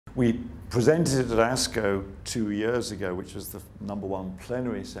We presented it at ASCO 2 years ago, which was the #1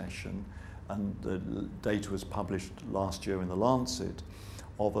 plenary session, and the data was published last year in the Lancet,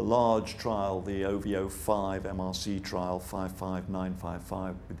 of a large trial, the OVO5 MRC trial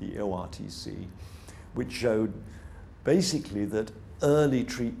 55955 with the ORTC, which showed basically that early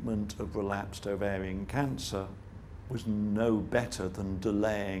treatment of relapsed ovarian cancer was no better than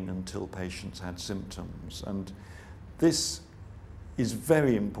delaying until patients had symptoms. And this is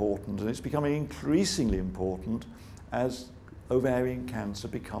very important, and it's becoming increasingly important as ovarian cancer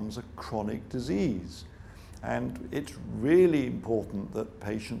becomes a chronic disease. And it's really important that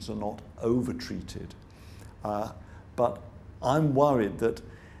patients are not over-treated. But I'm worried that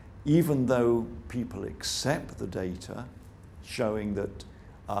even though people accept the data showing that,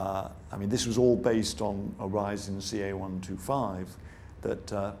 I mean, this was all based on a rise in CA125,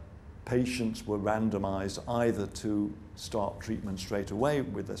 that patients were randomized either to start treatment straight away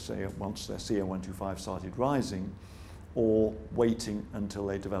with once their CA125 started rising, or waiting until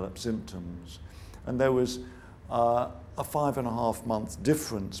they developed symptoms. And there was a 5.5-month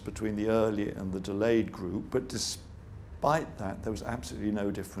difference between the early and the delayed group, but despite that, there was absolutely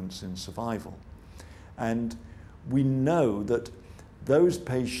no difference in survival. And we know that those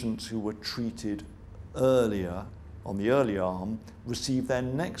patients who were treated earlier, on the early arm, received their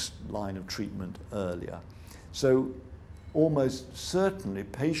next line of treatment earlier. So almost certainly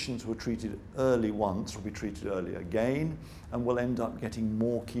patients who were treated early once will be treated early again and will end up getting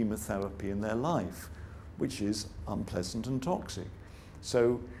more chemotherapy in their life, which is unpleasant and toxic.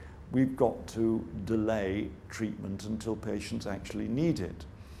 So we've got to delay treatment until patients actually need it.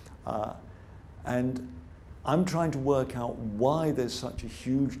 And I'm trying to work out why there's such a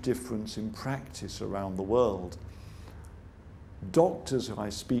huge difference in practice around the world. Doctors who I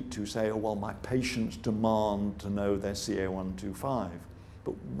speak to say, oh, well, my patients demand to know their CA125.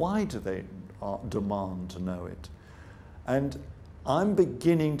 But why do they demand to know it? And I'm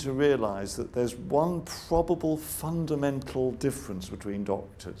beginning to realize that there's one probable fundamental difference between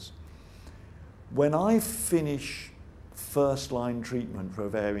doctors. When I finish first-line treatment for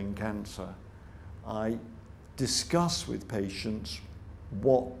ovarian cancer, I discuss with patients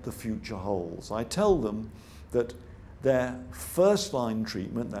what the future holds. I tell them that their first-line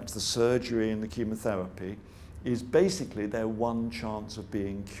treatment, that's the surgery and the chemotherapy, is basically their one chance of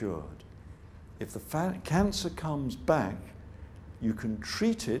being cured. If the cancer comes back, you can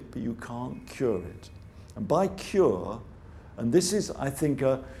treat it, but you can't cure it. And by cure, and this is, I think,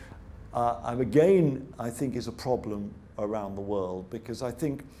 again, I think is a problem around the world, because I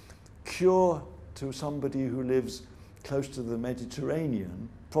think cure to somebody who lives close to the Mediterranean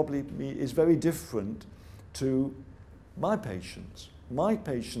probably is very different to my patients. My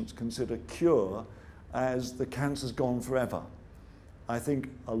patients consider cure as the cancer's gone forever. I think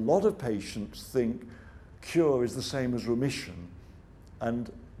a lot of patients think cure is the same as remission,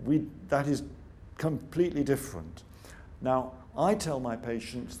 and that is completely different. Now, I tell my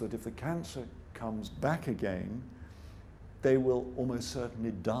patients that if the cancer comes back again, they will almost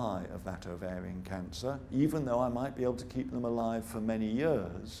certainly die of that ovarian cancer, even though I might be able to keep them alive for many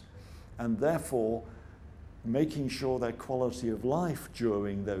years, and therefore making sure their quality of life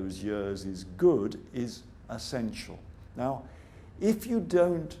during those years is good is essential. Now, if you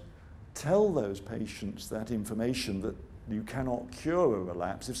don't tell those patients that information, that you cannot cure a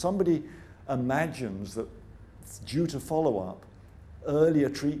relapse, if somebody imagines that due to follow-up, earlier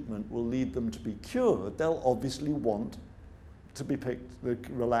treatment will lead them to be cured, they'll obviously want to be the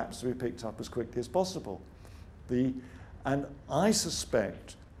relapse to be picked up as quickly as possible. And I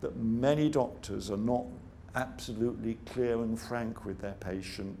suspect that many doctors are not absolutely clear and frank with their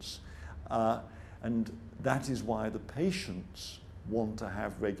patients, and that is why the patients want to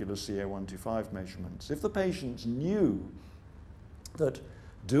have regular CA125 measurements. If the patients knew that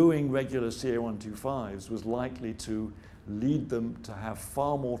doing regular CA125s was likely to lead them to have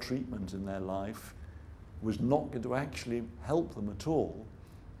far more treatment in their life, was not going to actually help them at all,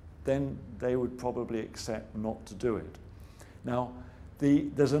 then they would probably accept not to do it. Now,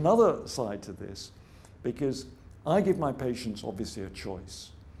 there's another side to this, because I give my patients obviously a choice.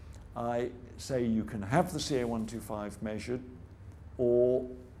 I say you can have the CA125 measured, or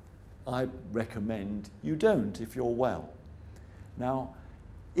I recommend you don't if you're well. Now,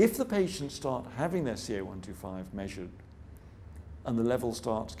 if the patients start having their CA125 measured and the level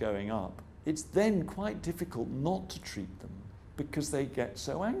starts going up, it's then quite difficult not to treat them, because they get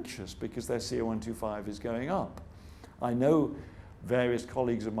so anxious because their CA125 is going up. I know various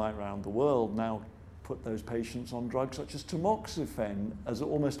colleagues of mine around the world now put those patients on drugs such as tamoxifen as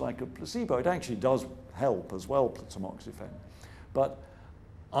almost like a placebo. It actually does help as well, tamoxifen. But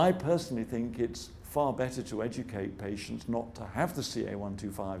I personally think it's far better to educate patients not to have the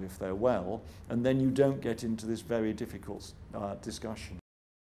CA125 if they're well, and then you don't get into this very difficult discussion.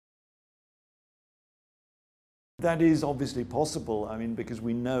 That is obviously possible, I mean, because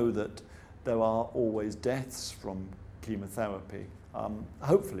we know that there are always deaths from chemotherapy,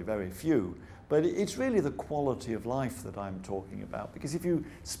 hopefully very few, but it's really the quality of life that I'm talking about, because if you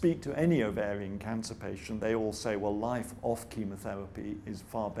speak to any ovarian cancer patient, they all say, well, life off chemotherapy is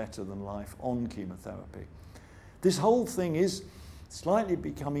far better than life on chemotherapy. This whole thing is slightly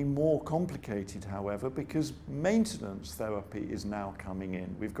becoming more complicated, however, because maintenance therapy is now coming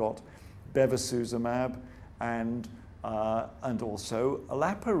in. We've got bevacizumab and also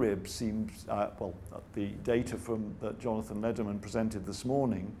olaparib seems, well, the data that Jonathan Lederman presented this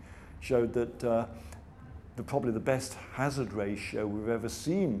morning showed that probably the best hazard ratio we've ever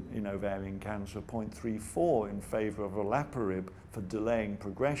seen in ovarian cancer, 0.34 in favor of olaparib for delaying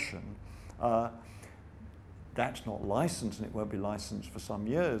progression. That's not licensed, and it won't be licensed for some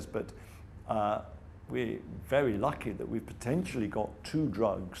years, but we're very lucky that we've potentially got 2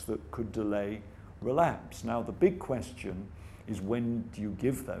 drugs that could delay relapse. Now, the big question is, when do you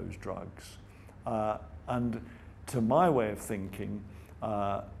give those drugs? And to my way of thinking,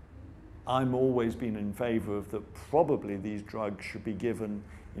 I'm always been in favor of that probably these drugs should be given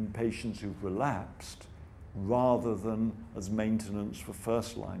in patients who've relapsed rather than as maintenance for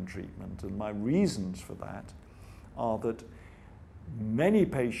first-line treatment. And my reasons for that are that many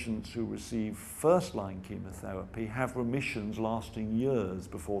patients who receive first-line chemotherapy have remissions lasting years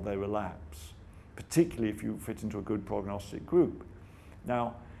before they relapse, particularly if you fit into a good prognostic group.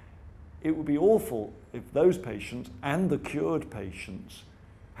 Now, it would be awful if those patients and the cured patients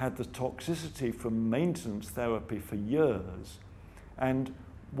had the toxicity from maintenance therapy for years. And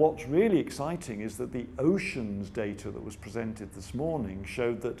what's really exciting is that the OCEANS data that was presented this morning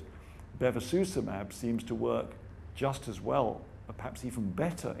showed that bevacizumab seems to work just as well, or perhaps even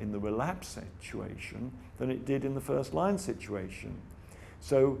better, in the relapse situation than it did in the first-line situation.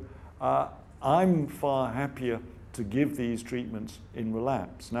 So I'm far happier to give these treatments in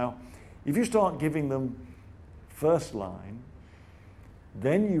relapse. Now, if you start giving them first line,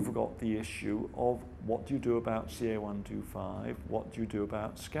 then you've got the issue of what do you do about CA125, what do you do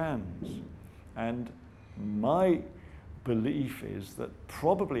about scans? And my belief is that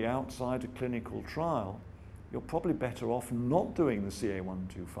probably outside a clinical trial, you're probably better off not doing the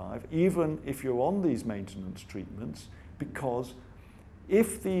CA125, even if you're on these maintenance treatments, because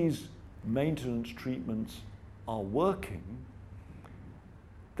if these maintenance treatments are working,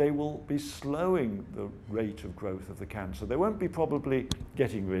 they will be slowing the rate of growth of the cancer. They won't be probably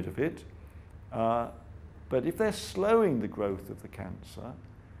getting rid of it, but if they're slowing the growth of the cancer,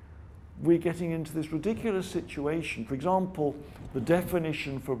 we're getting into this ridiculous situation. For example, the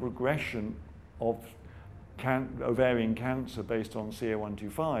definition for regression of ovarian cancer based on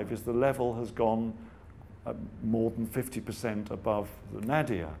CA125 is the level has gone more than 50% above the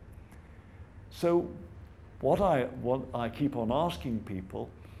nadir. So what I keep on asking people,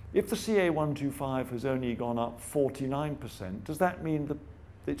 if the CA125 has only gone up 49%, does that mean that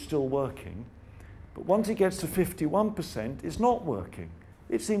it's still working? But once it gets to 51%, it's not working.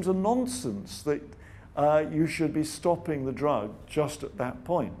 It seems a nonsense that you should be stopping the drug just at that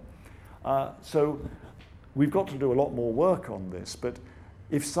point. So we've got to do a lot more work on this, but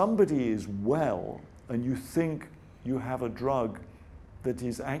if somebody is well and you think you have a drug that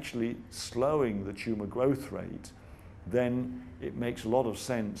is actually slowing the tumor growth rate, then it makes a lot of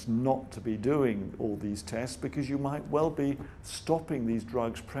sense not to be doing all these tests, because you might well be stopping these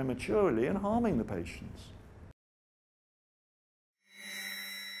drugs prematurely and harming the patients.